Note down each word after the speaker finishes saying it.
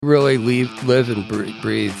Really live and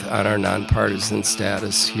breathe on our nonpartisan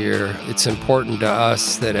status here. It's important to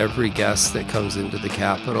us that every guest that comes into the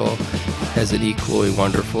Capitol has an equally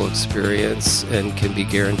wonderful experience and can be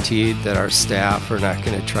guaranteed that our staff are not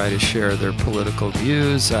going to try to share their political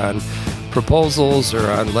views on proposals or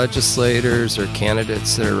on legislators or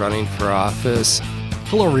candidates that are running for office.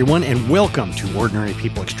 Hello, everyone, and welcome to Ordinary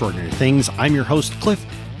People, Extraordinary Things. I'm your host, Cliff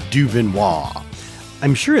Duvinois.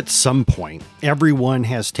 I'm sure at some point, everyone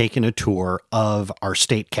has taken a tour of our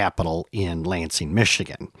state capitol in Lansing,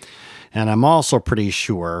 Michigan. And I'm also pretty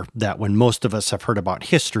sure that when most of us have heard about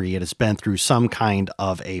history, it has been through some kind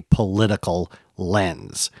of a political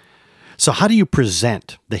lens. So how do you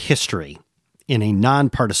present the history in a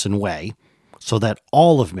nonpartisan way so that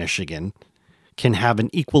all of Michigan can have an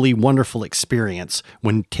equally wonderful experience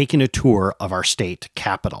when taking a tour of our state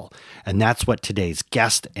capitol? And that's what today's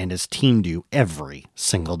guest and his team do every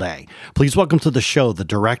single day. Please welcome to the show the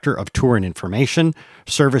Director of Tour and Information,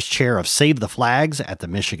 Service Chair of Save the Flags at the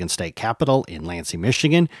Michigan State Capitol in Lansing,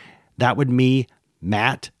 Michigan. That would be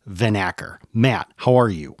Matt VanAcker. Matt, how are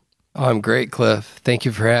you? Oh, I'm great, Cliff. Thank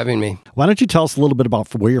you for having me. Why don't you tell us a little bit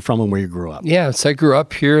about where you're from and where you grew up? Yeah, so I grew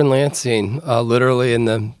up here in Lansing, literally in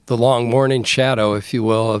the long morning shadow, if you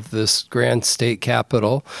will, of this grand state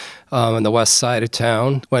capitol on the west side of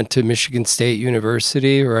town. Went to Michigan State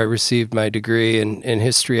University, where I received my degree in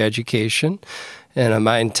history education. And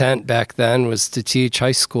my intent back then was to teach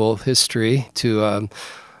high school history to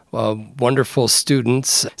wonderful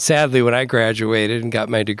students. Sadly, when I graduated and got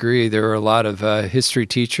my degree, there were a lot of history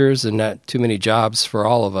teachers and not too many jobs for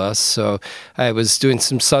all of us. So I was doing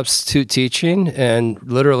some substitute teaching and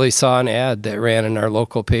literally saw an ad that ran in our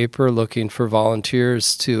local paper looking for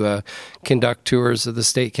volunteers to conduct tours of the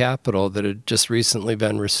state capitol that had just recently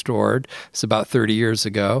been restored. It's about 30 years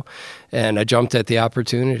ago. And I jumped at the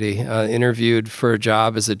opportunity, interviewed for a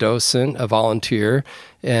job as a docent, a volunteer,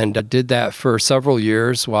 and did that for several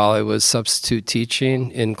years while I was substitute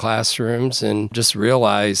teaching in classrooms, and just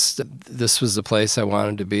realized this was the place I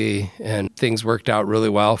wanted to be. And things worked out really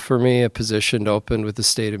well for me. A position opened with the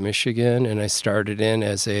state of Michigan, and I started in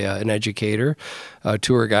as an educator, a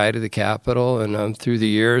tour guide of the Capitol. And through the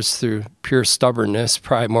years, through pure stubbornness,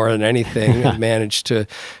 probably more than anything, I managed to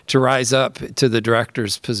rise up to the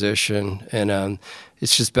director's position. And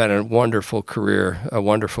it's just been a wonderful career, a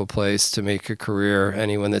wonderful place to make a career.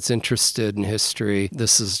 Anyone that's interested in history,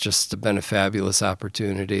 this has just been a fabulous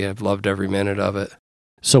opportunity. I've loved every minute of it.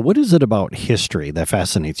 So what is it about history that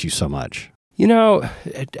fascinates you so much? You know,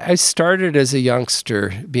 I started as a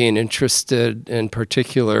youngster being interested in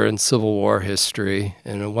particular in Civil War history.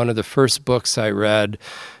 And one of the first books I read,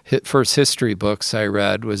 first history books I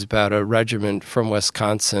read, was about a regiment from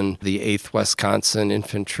Wisconsin, the 8th Wisconsin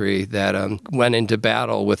Infantry, that went into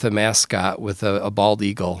battle with a mascot, with a bald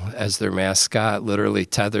eagle as their mascot, literally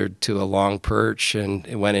tethered to a long perch, and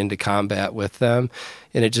went into combat with them.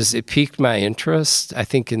 And it piqued my interest, I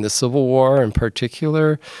think, in the Civil War in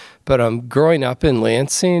particular. But growing up in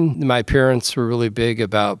Lansing, my parents were really big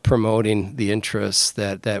about promoting the interests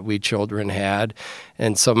that we children had.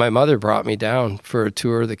 And so my mother brought me down for a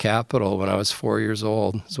tour of the Capitol when I was 4 years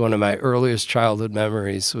old. It was one of my earliest childhood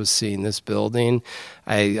memories, was seeing this building.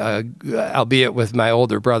 Albeit with my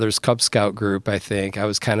older brother's Cub Scout group, I think. I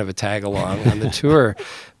was kind of a tag-along on the tour.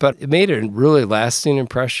 But it made a really lasting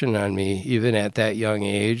impression on me, even at that young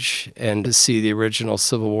age. And to see the original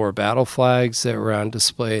Civil War battle flags that were on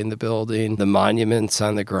display in the building, the monuments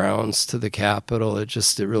on the grounds to the Capitol,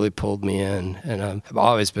 it really pulled me in. And I've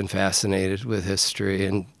always been fascinated with history.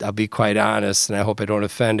 And I'll be quite honest, and I hope I don't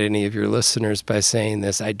offend any of your listeners by saying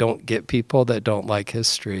this, I don't get people that don't like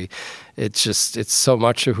history. It's so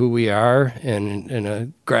much of who we are, and a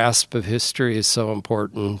grasp of history is so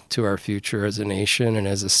important to our future as a nation and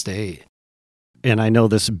as a state. And I know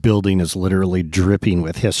this building is literally dripping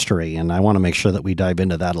with history, and I want to make sure that we dive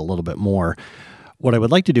into that a little bit more. What I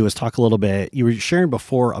would like to do is talk a little bit. You were sharing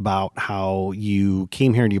before about how you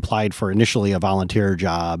came here and you applied for initially a volunteer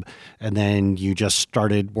job, and then you just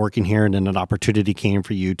started working here, and then an opportunity came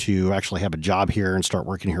for you to actually have a job here and start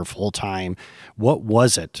working here full time. What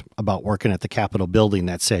was it about working at the Capitol building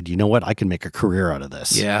that said, you know what, I can make a career out of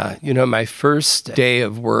this? Yeah. My first day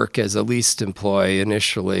of work as a leased employee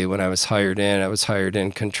initially, when I was hired in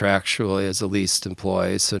contractually as a leased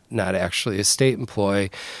employee, so not actually a state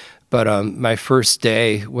employee. But my first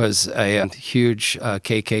day was a huge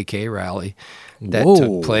KKK rally that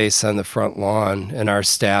took place on the front lawn, and our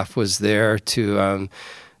staff was there to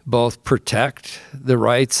both protect the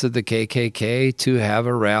rights of the KKK to have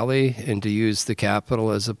a rally and to use the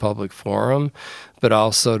Capitol as a public forum, but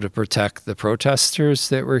also to protect the protesters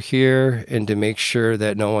that were here and to make sure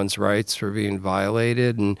that no one's rights were being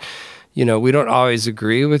violated. And we don't always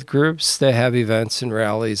agree with groups that have events and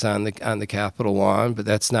rallies on the Capitol lawn, but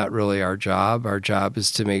that's not really our job. Our job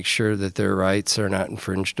is to make sure that their rights are not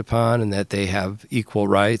infringed upon and that they have equal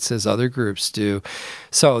rights as other groups do.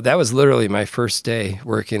 So that was literally my first day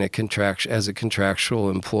working as a contractual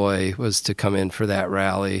employee, was to come in for that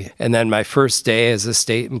rally. And then my first day as a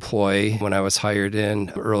state employee, when I was hired in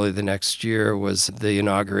early the next year, was the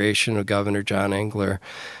inauguration of Governor John Engler.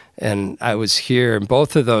 And I was here, and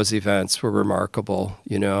both of those events were remarkable,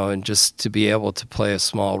 and just to be able to play a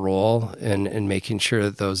small role in making sure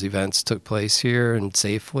that those events took place here and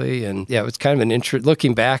safely. And yeah, it was kind of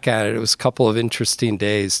looking back at it, it was a couple of interesting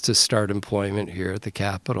days to start employment here at the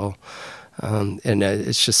Capitol.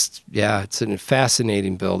 It's just, it's a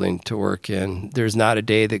fascinating building to work in. There's not a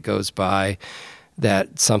day that goes by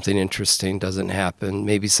that something interesting doesn't happen,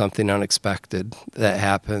 maybe something unexpected that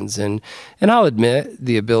happens. And I'll admit,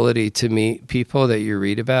 the ability to meet people that you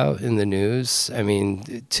read about in the news, I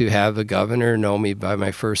mean, to have a governor know me by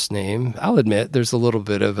my first name, I'll admit there's a little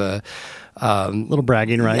bit of a little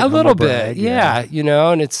bragging, right? A little bit, yeah.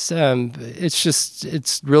 And it's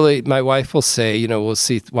really, my wife will say, we'll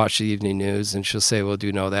watch the evening news, and she'll say, well, do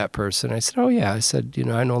you know that person? I said, oh yeah. I said,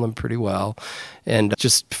 I know them pretty well. And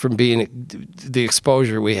just from being the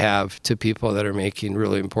exposure we have to people that are making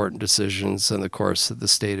really important decisions in the course of the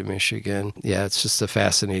state of Michigan, it's just a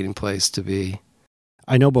fascinating place to be.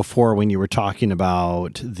 I know before, when you were talking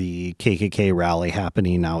about the KKK rally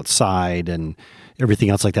happening outside and everything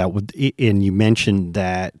else like that, and you mentioned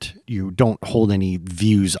that you don't hold any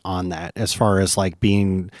views on that as far as like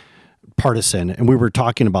being partisan. And we were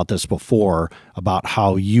talking about this before, about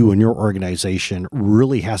how you and your organization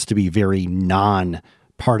really has to be very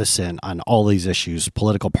non-partisan on all these issues,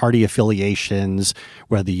 political party affiliations,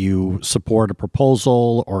 whether you support a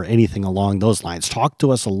proposal or anything along those lines. Talk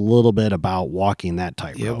to us a little bit about walking that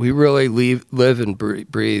tightrope. Yeah, we really live and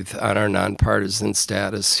breathe on our nonpartisan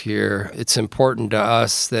status here. It's important to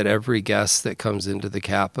us that every guest that comes into the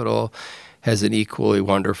Capitol has an equally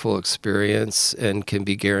wonderful experience and can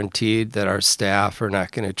be guaranteed that our staff are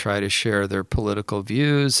not going to try to share their political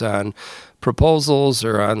views on proposals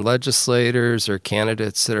or on legislators or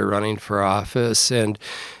candidates that are running for office. And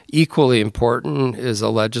equally important is a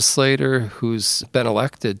legislator who's been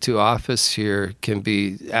elected to office here can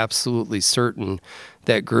be absolutely certain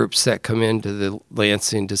that groups that come into the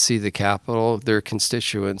Lansing to see the Capitol, their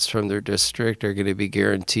constituents from their district, are going to be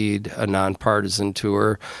guaranteed a nonpartisan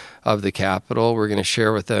tour of the Capitol. We're going to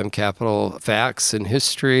share with them Capitol facts and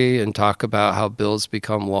history and talk about how bills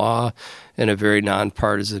become law in a very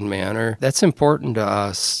nonpartisan manner. That's important to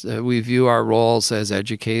us. We view our roles as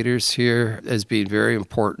educators here as being very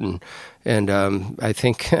important. And I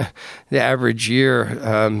think the average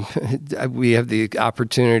year, we have the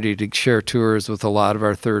opportunity to share tours with a lot of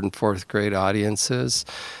our third and fourth grade audiences.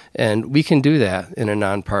 And we can do that in a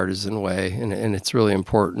nonpartisan way, and it's really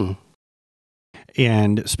important.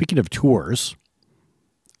 And speaking of tours,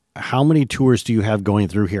 how many tours do you have going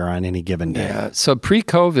through here on any given day? Yeah, so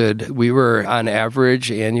pre-COVID, we were on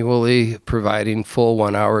average annually providing full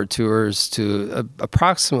 1-hour tours to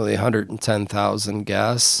approximately 110,000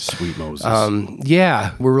 guests. Sweet Moses.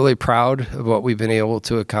 We're really proud of what we've been able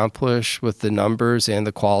to accomplish with the numbers and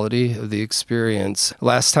the quality of the experience.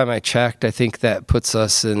 Last time I checked, I think that puts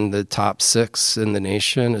us in the top 6 in the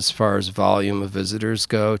nation as far as volume of visitors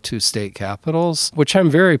go to state capitals, which I'm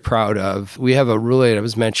very proud of. We have I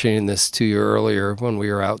was mentioning this to you earlier when we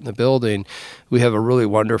were out in the building, we have a really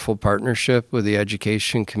wonderful partnership with the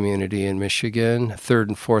education community in Michigan. Third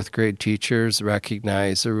and fourth grade teachers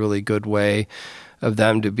recognize a really good way of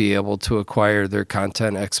them to be able to acquire their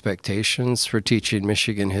content expectations for teaching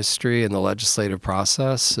Michigan history and the legislative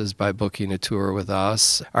process is by booking a tour with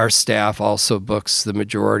us. Our staff also books the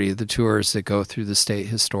majority of the tours that go through the State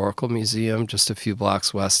Historical Museum, just a few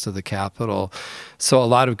blocks west of the Capitol. So a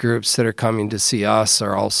lot of groups that are coming to see us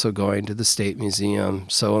are also going to the State Museum.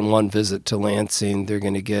 So in one visit to Lansing, they're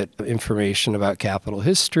going to get information about Capitol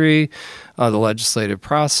history, the legislative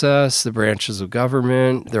process, the branches of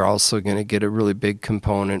government. They're also going to get a really big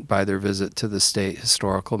component by their visit to the State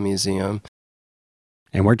Historical Museum.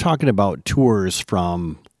 And we're talking about tours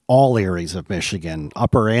from all areas of Michigan,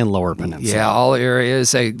 upper and lower peninsula. Yeah, all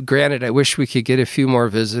areas. Granted, I wish we could get a few more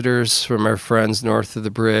visitors from our friends north of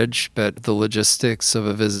the bridge, but the logistics of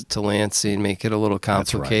a visit to Lansing make it a little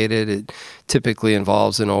complicated. Right. It typically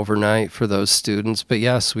involves an overnight for those students. But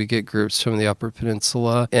yes, we get groups from the Upper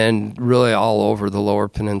Peninsula and really all over the Lower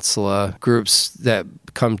Peninsula. Groups that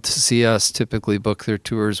come to see us typically book their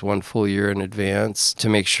tours 1 full year in advance to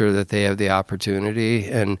make sure that they have the opportunity.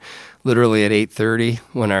 And literally at 8:30,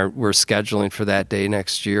 when we're scheduling for that day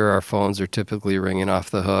next year, our phones are typically ringing off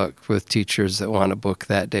the hook with teachers that want to book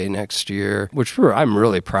that day next year, which I'm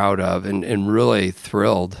really proud of and really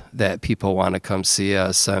thrilled that people want to come see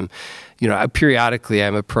us. Periodically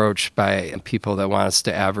I'm approached by people that want us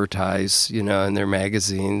to advertise, in their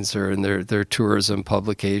magazines or in their tourism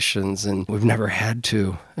publications, and we've never had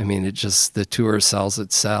to. I mean, the tour sells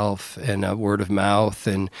itself and word of mouth,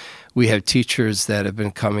 and we have teachers that have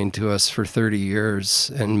been coming to us for 30 years,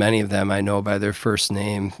 and many of them I know by their first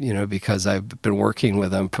name, because I've been working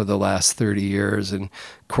with them for the last 30 years and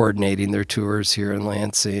coordinating their tours here in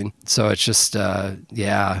Lansing. So it's just,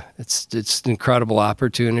 it's an incredible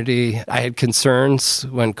opportunity. I had concerns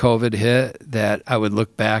when COVID hit that I would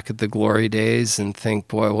look back at the glory days and think,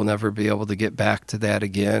 boy, we'll never be able to get back to that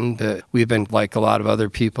again. But we've been, like a lot of other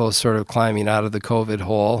people, sort of climbing out of the COVID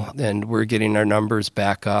hole, and we're getting our numbers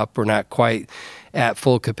back up. We're not quite at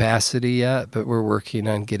full capacity yet, but we're working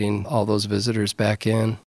on getting all those visitors back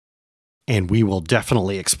in. And we will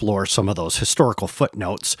definitely explore some of those historical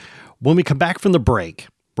footnotes. When we come back from the break,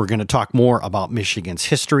 we're going to talk more about Michigan's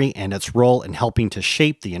history and its role in helping to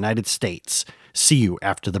shape the United States. See you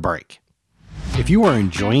after the break. If you are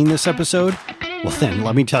enjoying this episode, well then,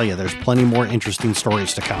 let me tell you, there's plenty more interesting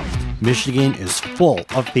stories to come. Michigan is full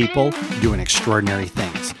of people doing extraordinary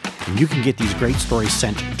things, and you can get these great stories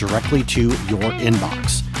sent directly to your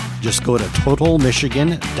inbox. Just go to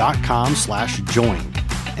totalmichigan.com/join.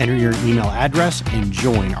 Enter your email address and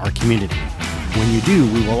join our community. When you do,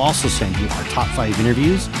 we will also send you our top 5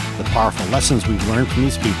 interviews, the powerful lessons we've learned from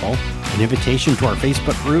these people, an invitation to our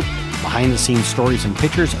Facebook group, behind-the-scenes stories and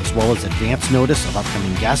pictures, as well as advance notice of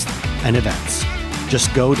upcoming guests and events.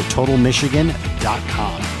 Just go to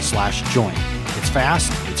totalmichigan.com/join. It's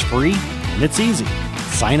fast, it's free, and it's easy.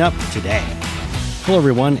 Sign up today. Hello,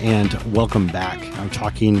 everyone, and welcome back. I'm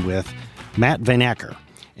talking with Matt VanAcker,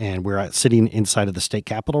 and we're sitting inside of the state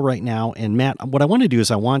capitol right now. And Matt, what I want to do is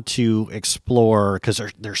I want to explore, because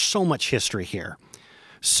there's so much history here.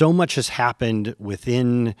 So much has happened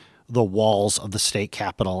within the walls of the state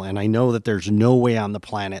capitol, and I know that there's no way on the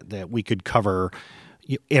planet that we could cover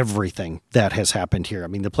everything that has happened here. I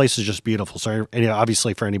mean, the place is just beautiful. So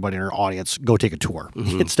obviously for anybody in our audience, go take a tour.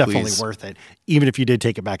 It's definitely worth it, even if you did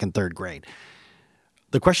take it back in 3rd grade.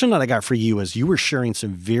 The question that I got for you is, you were sharing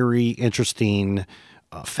some very interesting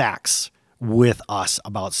facts with us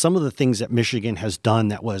about some of the things that Michigan has done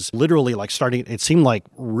that was literally it seemed like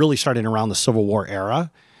really starting around the Civil War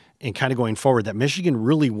era and kind of going forward, that Michigan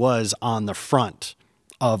really was on the front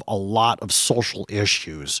of a lot of social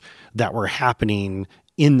issues that were happening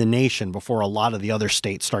in the nation before a lot of the other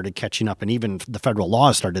states started catching up, and even the federal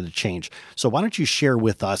laws started to change. So why don't you share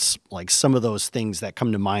with us some of those things that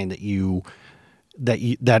come to mind that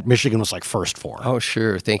Michigan was first for? Oh,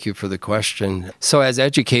 sure. Thank you for the question. So as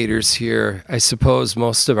educators here, I suppose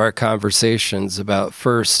most of our conversations about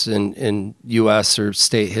firsts in U.S. or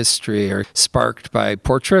state history are sparked by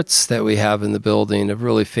portraits that we have in the building of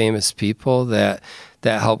really famous people that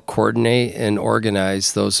help coordinate and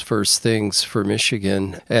organize those first things for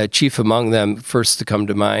Michigan. Chief among them, first to come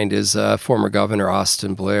to mind, is former Governor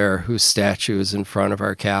Austin Blair, whose statue is in front of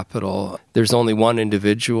our Capitol. There's only one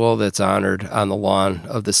individual that's honored on the lawn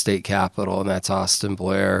of the state capitol, and that's Austin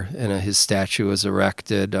Blair. And his statue was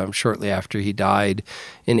erected shortly after he died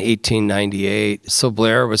in 1898. So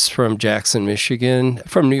Blair was from Jackson, Michigan,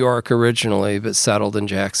 from New York originally, but settled in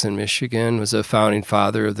Jackson, Michigan, was a founding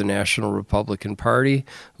father of the National Republican Party,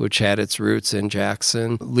 which had its roots in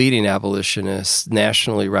Jackson. Leading abolitionist,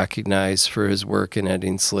 nationally recognized for his work in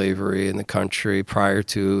ending slavery in the country prior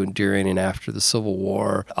to, during, and after the Civil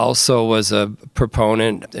War. Also was a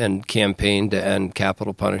proponent and campaigned to end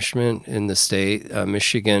capital punishment in the state.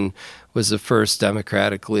 Michigan was the first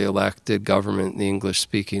democratically elected government in the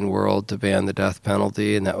English-speaking world to ban the death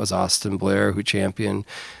penalty, and that was Austin Blair who championed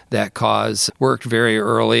that cause. Worked very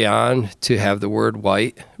early on to have the word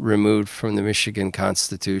white removed from the Michigan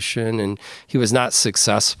Constitution, and he was not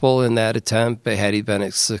successful in that attempt, but had he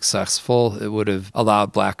been successful, it would have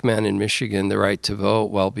allowed black men in Michigan the right to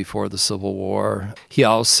vote well before the Civil War. He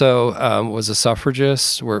also was a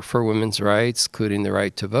suffragist, worked for women's rights, including the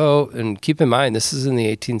right to vote. And keep in mind, this is in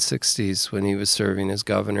the 1860s when he was serving as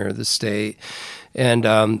governor of the state. And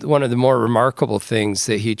one of the more remarkable things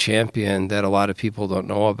that he championed that a lot of people don't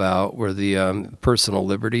know about were the personal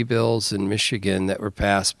liberty bills in Michigan that were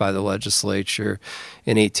passed by the legislature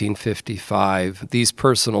in 1855. These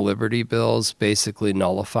personal liberty bills basically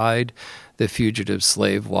nullified the fugitive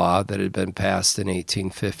slave law that had been passed in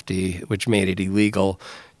 1850, which made it illegal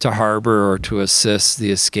to harbor or to assist the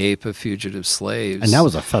escape of fugitive slaves. And that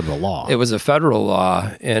was a federal law. It was a federal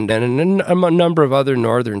law. And a number of other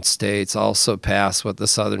northern states also passed what the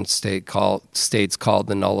southern states called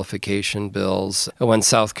the nullification bills. When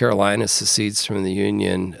South Carolina secedes from the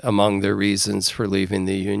Union, among their reasons for leaving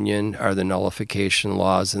the Union are the nullification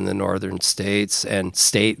laws in the northern states and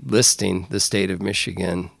state listing the state of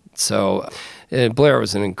Michigan. So Blair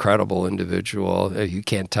was an incredible individual. You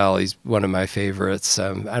can't tell he's one of my favorites.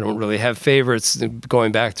 I don't really have favorites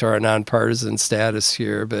going back to our nonpartisan status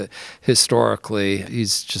here, but historically,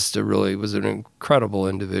 he's just was an incredible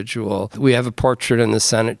individual. We have a portrait in the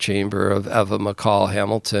Senate chamber of Eva McCall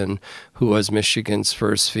Hamilton, who was Michigan's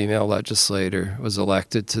first female legislator, was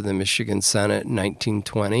elected to the Michigan Senate in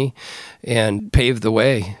 1920, and paved the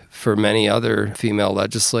way for many other female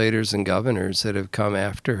legislators and governors that have come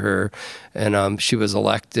after her. And she was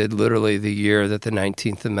elected literally the year that the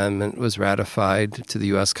 19th Amendment was ratified to the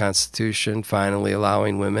U.S. Constitution, finally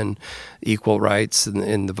allowing women equal rights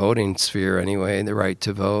in the voting sphere anyway, the right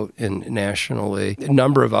to vote nationally. A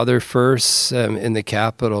number of other firsts in the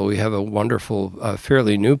Capitol. We have a wonderful,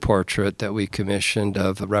 fairly new portrait that we commissioned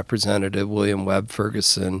of Representative William Webb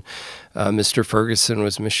Ferguson. Mr. Ferguson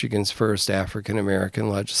was Michigan's first African-American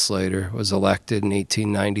legislator, was elected in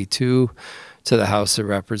 1892 to the House of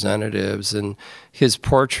Representatives. And his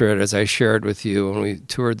portrait, as I shared with you when we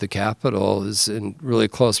toured the Capitol, is in really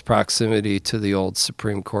close proximity to the old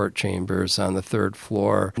Supreme Court chambers on the third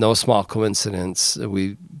floor. No small coincidence.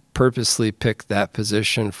 We purposely picked that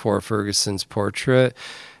position for Ferguson's portrait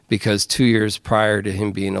because 2 years prior to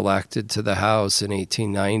him being elected to the House in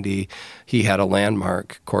 1890, he had a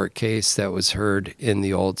landmark court case that was heard in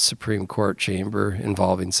the old Supreme Court chamber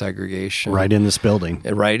involving segregation. Right in this building.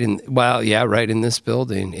 Right in this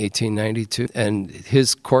building, 1892. And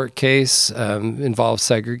his court case involved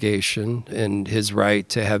segregation and his right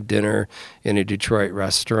to have dinner in a Detroit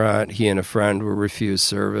restaurant. He and a friend were refused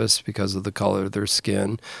service because of the color of their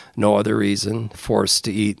skin. No other reason. Forced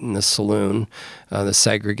to eat in the saloon, the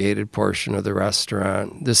segregated portion of the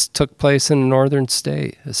restaurant. This took place in a northern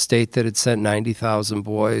state, a state that had sent 90,000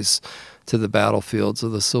 boys to the battlefields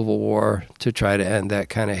of the Civil War to try to end that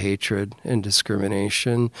kind of hatred and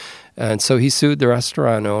discrimination. And so he sued the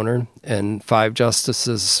restaurant owner, and 5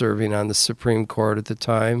 justices serving on the Supreme Court at the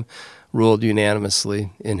time ruled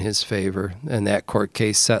unanimously in his favor. And that court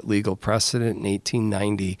case set legal precedent in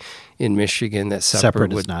 1890 in Michigan that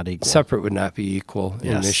separate would not be equal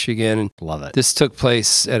in Michigan. Love it. This took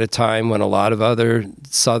place at a time when a lot of other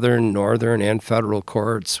southern, northern, and federal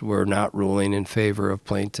courts were not ruling in favor of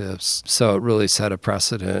plaintiffs. So it really set a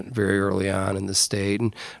precedent very early on in the state,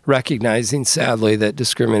 and recognizing, sadly, that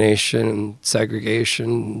discrimination and segregation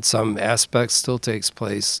in some aspects still takes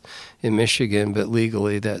place in Michigan, but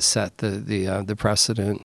legally that set the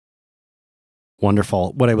precedent.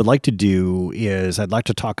 Wonderful. What I would like to do is I'd like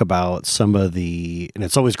to talk about some of and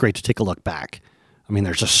it's always great to take a look back. I mean,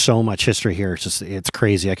 there's just so much history here. It's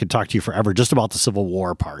crazy. I could talk to you forever just about the Civil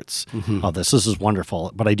War parts of this. This is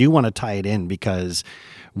wonderful. But I do want to tie it in because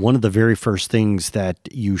one of the very first things that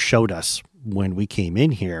you showed us when we came in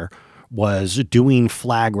here was doing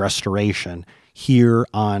flag restoration here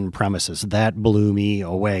on premises. That blew me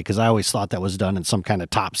away because I always thought that was done in some kind of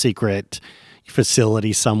top secret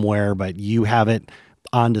facility somewhere, but you have it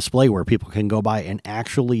on display where people can go by and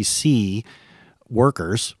actually see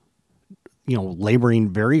workers, laboring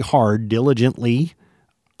very hard, diligently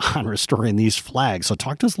on restoring these flags. So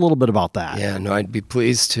talk to us a little bit about that. Yeah, no, I'd be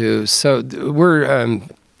pleased to. So we're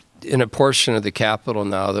in a portion of the Capitol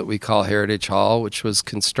now that we call Heritage Hall, which was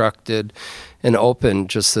constructed and opened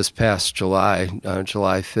just this past July,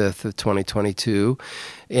 July 5th of 2022.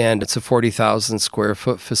 And it's a 40,000 square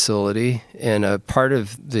foot facility. And a part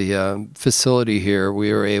of the facility here,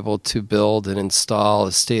 we were able to build and install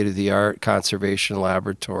a state-of-the-art conservation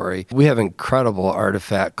laboratory. We have incredible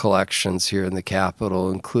artifact collections here in the Capitol,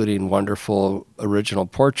 including wonderful original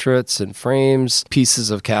portraits and frames, pieces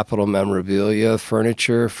of Capitol memorabilia,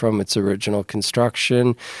 furniture from its original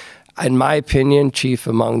construction. In my opinion, chief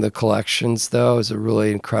among the collections, though, is a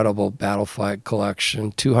really incredible battle flag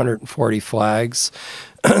collection, 240 flags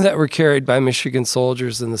that were carried by Michigan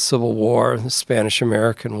soldiers in the Civil War, the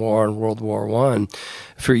Spanish-American War, and World War I.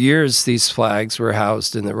 For years, these flags were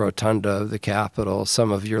housed in the rotunda of the Capitol.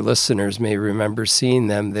 Some of your listeners may remember seeing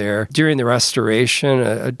them there. During the restoration,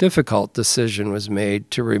 a difficult decision was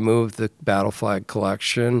made to remove the battle flag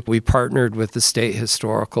collection. We partnered with the State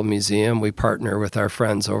Historical Museum. We partner with our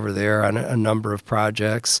friends over there on a number of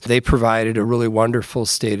projects. They provided a really wonderful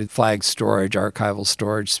state flag storage, archival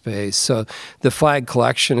storage space. So the flag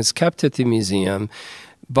collection is kept at the museum.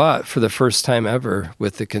 But for the first time ever,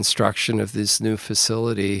 with the construction of this new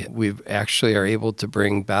facility, we actually are able to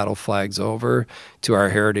bring battle flags over to our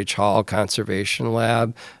Heritage Hall Conservation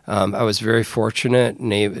Lab. I was very fortunate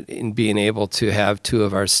in being able to have two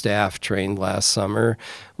of our staff trained last summer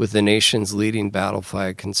with the nation's leading battle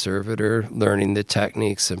flag conservator, learning the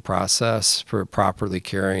techniques and process for properly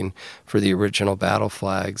caring for the original battle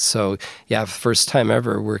flags. So, yeah, first time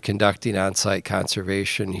ever, we're conducting on-site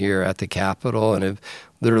conservation here at the Capitol and have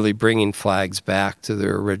literally bringing flags back to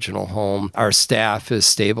their original home. Our staff is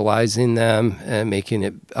stabilizing them and making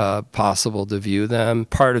it possible to view them.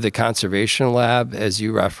 Part of the conservation lab, as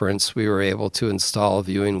you referenced, we were able to install a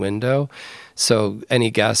viewing window. So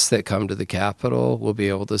any guests that come to the Capitol will be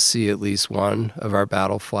able to see at least one of our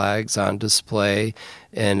battle flags on display.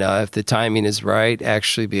 And if the timing is right,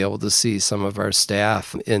 actually be able to see some of our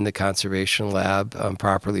staff in the conservation lab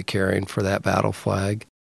properly caring for that battle flag.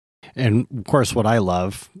 And of course, what I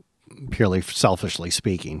love, purely selfishly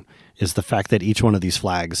speaking, is the fact that each one of these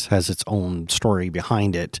flags has its own story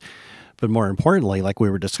behind it. But more importantly, like we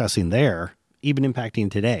were discussing there, even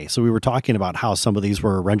impacting today. So we were talking about how some of these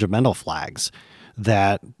were regimental flags,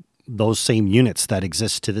 that those same units that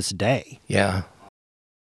exist to this day. Yeah.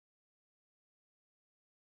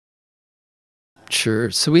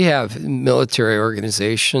 Sure. So we have military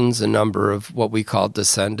organizations, a number of what we call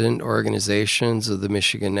descendant organizations of the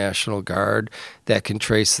Michigan National Guard that can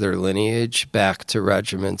trace their lineage back to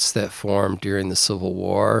regiments that formed during the Civil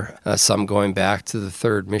War, some going back to the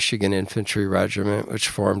 3rd Michigan Infantry Regiment, which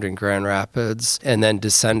formed in Grand Rapids, and then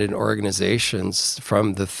descendant organizations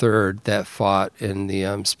from the 3rd that fought in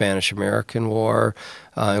the Spanish-American War,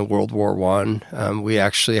 in World War I. We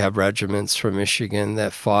actually have regiments from Michigan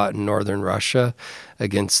that fought in northern Russia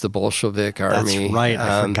against the Bolshevik army. That's right.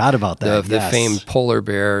 I forgot about that. The famed polar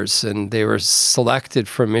bears. And they were selected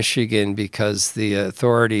from Michigan because the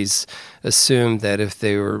authorities assumed that if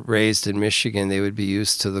they were raised in Michigan, they would be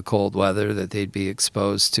used to the cold weather that they'd be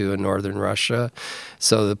exposed to in northern Russia.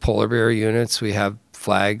 So the polar bear units, we have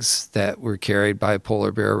flags that were carried by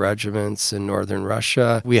polar bear regiments in northern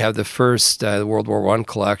Russia. We have the first World War I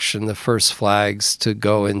collection, the first flags to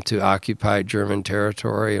go into occupied German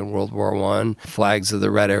territory in World War I, flags of the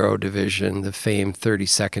Red Arrow Division, the famed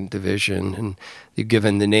 32nd Division. And they've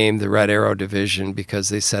given the name the Red Arrow Division because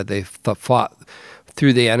they said they fought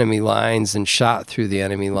through the enemy lines and shot through the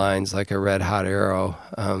enemy lines like a red-hot arrow.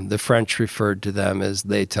 The French referred to them as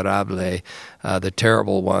les terribles, the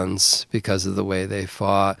terrible ones, because of the way they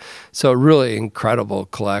fought. So a really incredible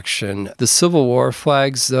collection. The Civil War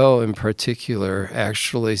flags, though, in particular,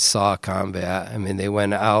 actually saw combat. I mean, they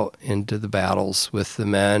went out into the battles with the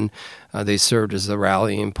men. They served as a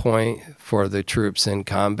rallying point for the troops in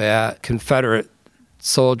combat. Confederate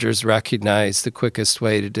soldiers recognized the quickest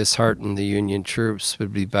way to dishearten the Union troops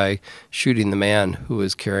would be by shooting the man who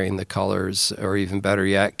was carrying the colors, or even better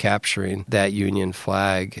yet, capturing that Union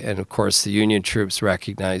flag. And of course, the Union troops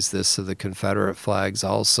recognized this of the Confederate flags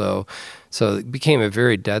also. So it became a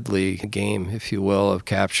very deadly game, if you will, of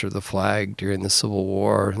capture the flag during the Civil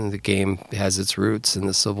War. And the game has its roots in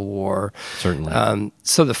the Civil War. Certainly.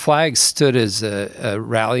 So the flag stood as a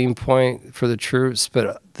rallying point for the troops,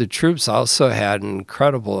 but the troops also had an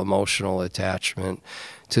incredible emotional attachment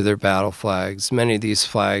to their battle flags. Many of these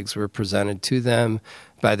flags were presented to them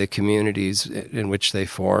by the communities in which they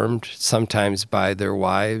formed, sometimes by their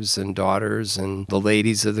wives and daughters and the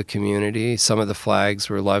ladies of the community. Some of the flags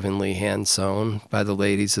were lovingly hand-sewn by the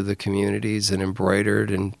ladies of the communities and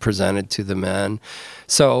embroidered and presented to the men.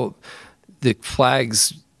 So the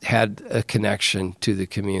flags had a connection to the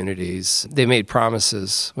communities. They made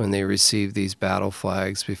promises when they received these battle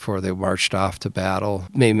flags before they marched off to battle.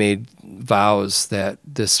 They made vows that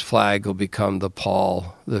this flag will become the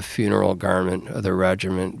pall, the funeral garment of the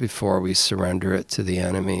regiment before we surrender it to the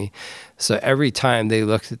enemy. So every time they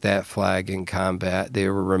looked at that flag in combat, they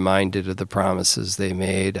were reminded of the promises they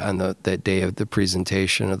made on that day of the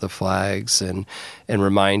presentation of the flags, and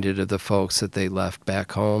reminded of the folks that they left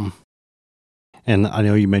back home. And I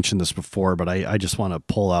know you mentioned this before, but I just want to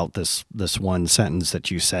pull out this one sentence that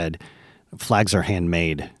you said, flags are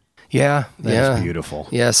handmade. Yeah, That's beautiful.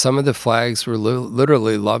 Yeah, some of the flags were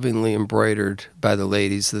literally lovingly embroidered by the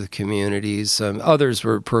ladies of the communities. Others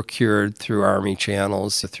were procured through Army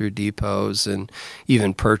channels, through depots, and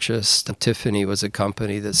even purchased. Tiffany was a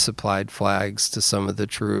company that supplied flags to some of the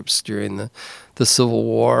troops during the Civil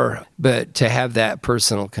War. But to have that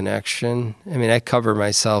personal connection, I mean, I cover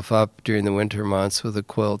myself up during the winter months with a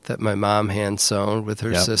quilt that my mom hand-sewn with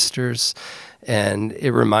her sisters. And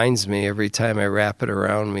it reminds me every time I wrap it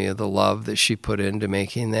around me of the love that she put into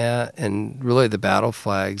making that. And really the battle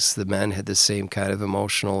flags, the men had the same kind of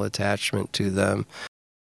emotional attachment to them.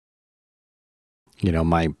 You know,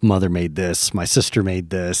 my mother made this, my sister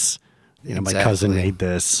made this, my cousin made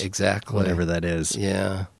this. Exactly. Whatever that is.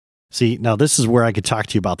 Yeah. See, now this is where I could talk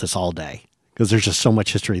to you about this all day, because there's just so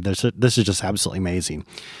much history. This is just absolutely amazing.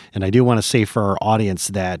 And I do want to say for our audience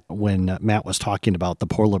that when Matt was talking about the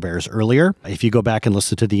polar bears earlier, if you go back and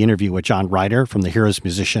listen to the interview with John Ryder from the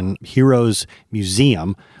Heroes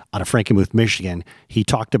Museum out of Frankenmuth, Michigan, he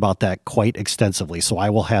talked about that quite extensively. So I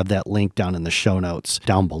will have that link down in the show notes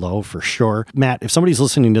down below for sure. Matt, if somebody's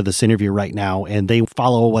listening to this interview right now and they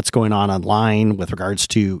follow what's going on online with regards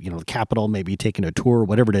to, the Capitol, maybe taking a tour,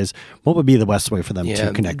 whatever it is, what would be the best way for them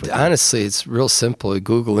to connect with you? Honestly, it's real simple.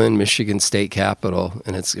 Google in Michigan State Capitol,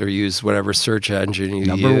 and or use whatever search engine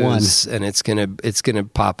you use, and it's gonna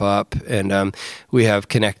pop up. And we have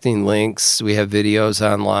connecting links. We have videos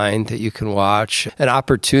online that you can watch. An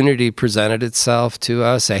opportunity presented itself to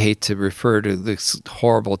us. I hate to refer to this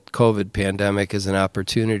horrible COVID pandemic as an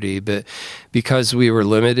opportunity, but because we were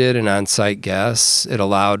limited and on-site guests, it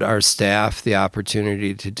allowed our staff the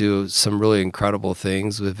opportunity to do some really incredible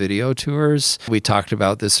things with video tours. We talked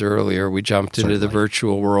about this earlier. We jumped into the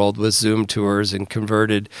virtual world with Zoom tours and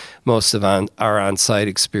converted most of our on-site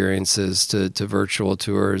experiences to virtual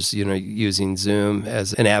tours, using Zoom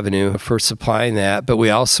as an avenue for supplying that. But we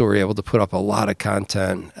also were able to put up a lot of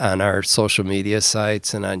content on our social media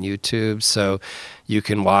sites and on YouTube. So you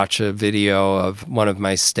can watch a video of one of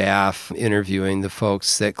my staff interviewing the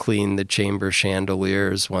folks that clean the chamber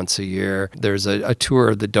chandeliers once a year. There's a tour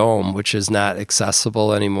of the dome, which is not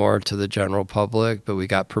accessible anymore to the general public, but we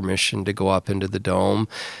got permission to go up into the dome.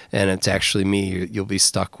 And it's actually me you'll be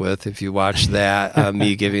stuck with if you watch that,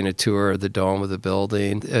 me giving a tour of the dome of the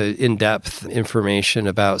building. In-depth information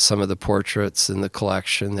about some of the portraits in the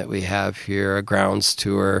collection that we have here, a grounds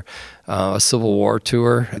tour, a Civil War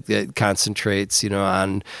tour that concentrates,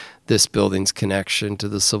 on this building's connection to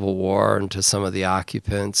the Civil War and to some of the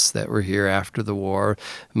occupants that were here after the war.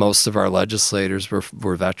 Most of our legislators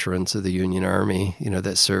were veterans of the Union Army,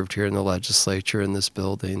 that served here in the legislature in this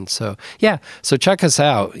building. So check us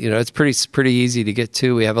out. It's pretty easy to get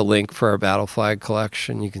to. We have a link for our battle flag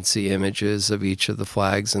collection. You can see images of each of the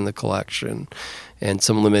flags in the collection and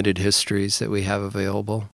some limited histories that we have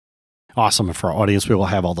available. Awesome. And for our audience, we will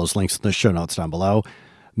have all those links in the show notes down below.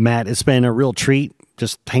 Matt, it's been a real treat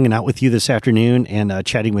just hanging out with you this afternoon and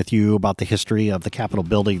chatting with you about the history of the Capitol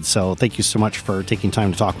building. So thank you so much for taking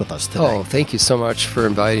time to talk with us today. Oh, thank you so much for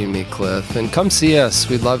inviting me, Cliff. And come see us.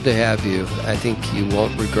 We'd love to have you. I think you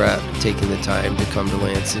won't regret taking the time to come to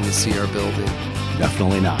Lansing to see our building.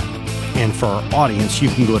 Definitely not. And for our audience, you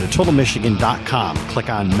can go to totalmichigan.com, click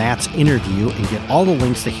on Matt's interview, and get all the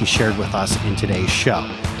links that he shared with us in today's show.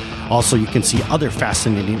 Also, you can see other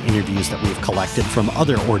fascinating interviews that we've collected from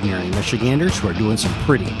other ordinary Michiganders who are doing some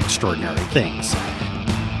pretty extraordinary things.